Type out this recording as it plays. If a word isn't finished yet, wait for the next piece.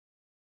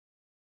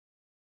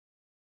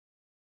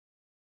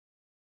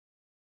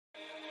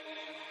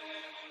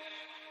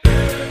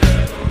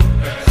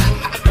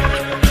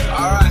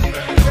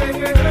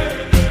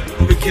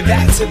give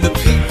that to the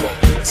people,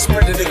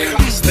 spread it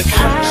across the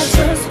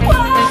country. I just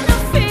wanna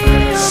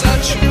feel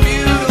such a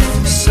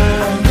beautiful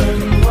sound.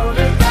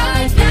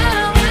 right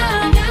now.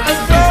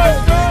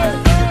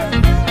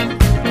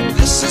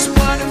 This is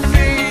what it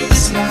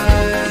feels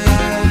like.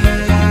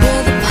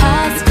 Where the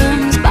past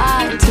comes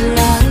back to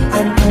life.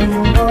 I know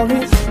you want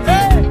it.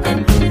 I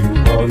know you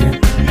want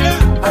it.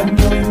 I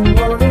know you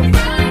want it.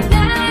 Right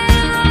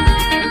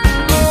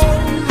now.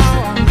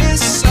 Oh,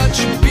 it's such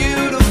a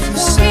beautiful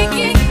sound.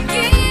 We can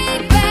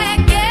get back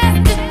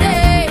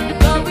yesterday,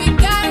 but we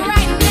got it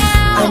right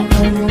now. I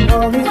know you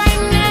want it.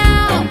 Right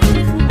now. I know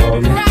you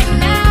want it. Right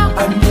now.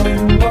 I know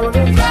you want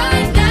it.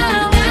 Right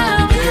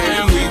now.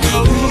 Can we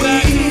go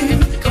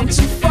back? Come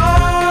too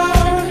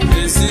far.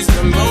 This is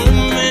the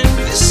moment.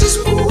 This is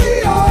who we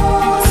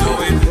are. So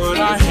we put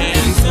our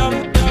hands up,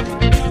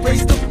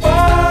 raise the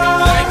bar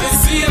like the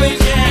ceiling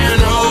can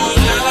hold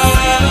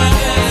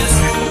us.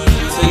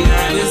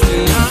 Tonight is the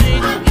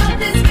night. I got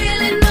this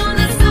feeling on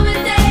a summer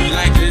day.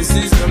 Like this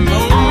is the I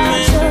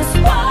moment. just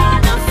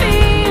wanna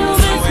feel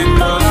So this we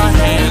put our moment.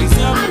 hands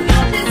up I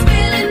got this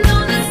feeling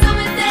on a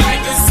summer day.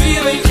 like the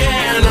ceiling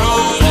can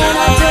hold And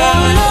I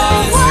don't know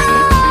us. why.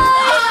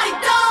 I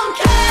don't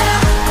care.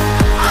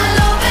 I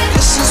love it.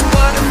 This is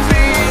what it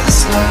feels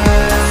like.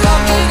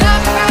 Fuck it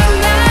up right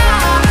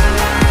now.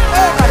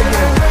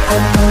 I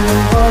know you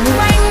want it.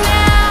 Right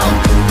now.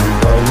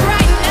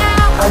 Right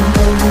now. I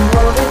know you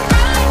want it.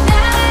 Right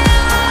now.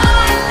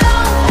 I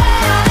don't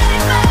care.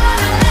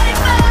 Let it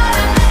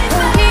burn.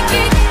 We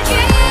can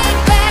get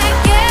back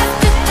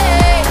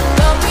yesterday,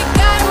 but we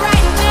got it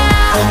right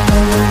now. I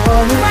know you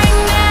want it. Right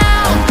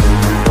now.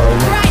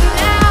 Right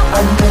now.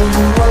 I know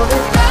you want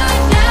it.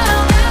 Right now.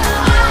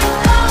 I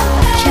don't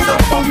care. She's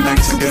up all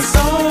night to get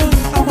some.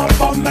 I'm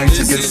up all night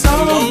to This get is the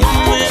some. moment.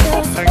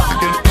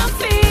 Wanna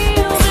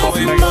feel So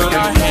we put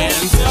our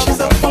hands up She's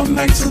up all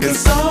night to get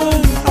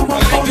some. I'm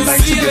up all like the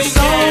night to get ceiling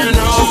some. can She's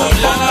hold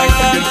up all night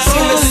to get us. some.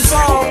 Sing a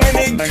song and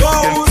it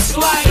goes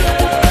like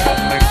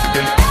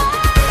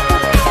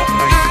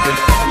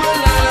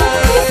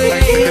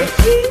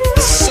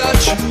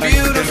such a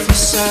beautiful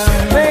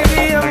sound.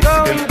 Baby, I'm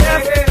going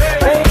back.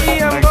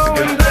 Baby, I'm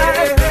going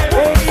back.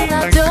 Baby,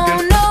 I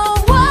don't know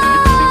why.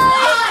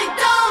 I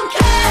don't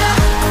care.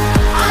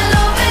 I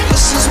love it.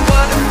 This is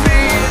what it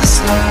feels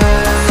like.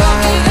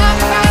 Fuck it up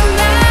right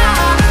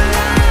now.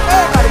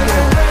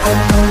 I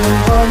know you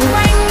want it.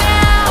 Right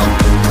now.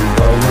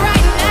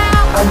 Right now.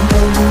 I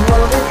know you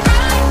want it.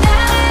 Right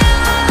now.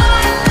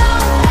 I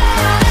don't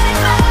care.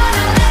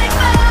 Let it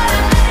burn.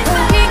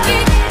 We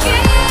can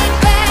get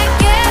back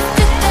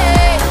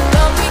yesterday,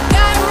 but we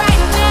got it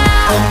right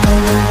now. I know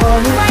you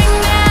want it. Right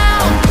now.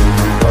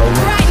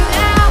 Right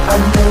now. I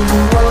know you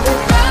want it.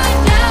 Right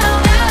now,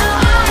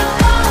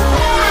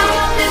 I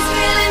got this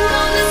feeling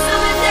on a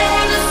summer day.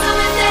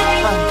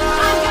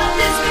 I got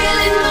this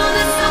feeling on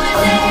a summer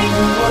I know day.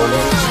 you want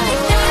it.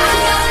 I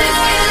got this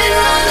feeling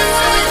on a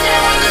summer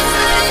day.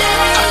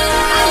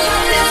 I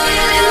got this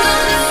feeling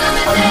on a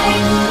summer I know day.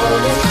 you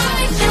want it.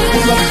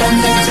 We're up all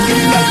night to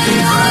get lucky.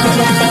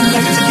 We're up all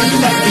night to get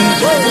lucky.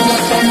 We're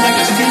up all night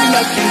to get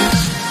lucky.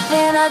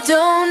 And I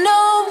don't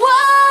know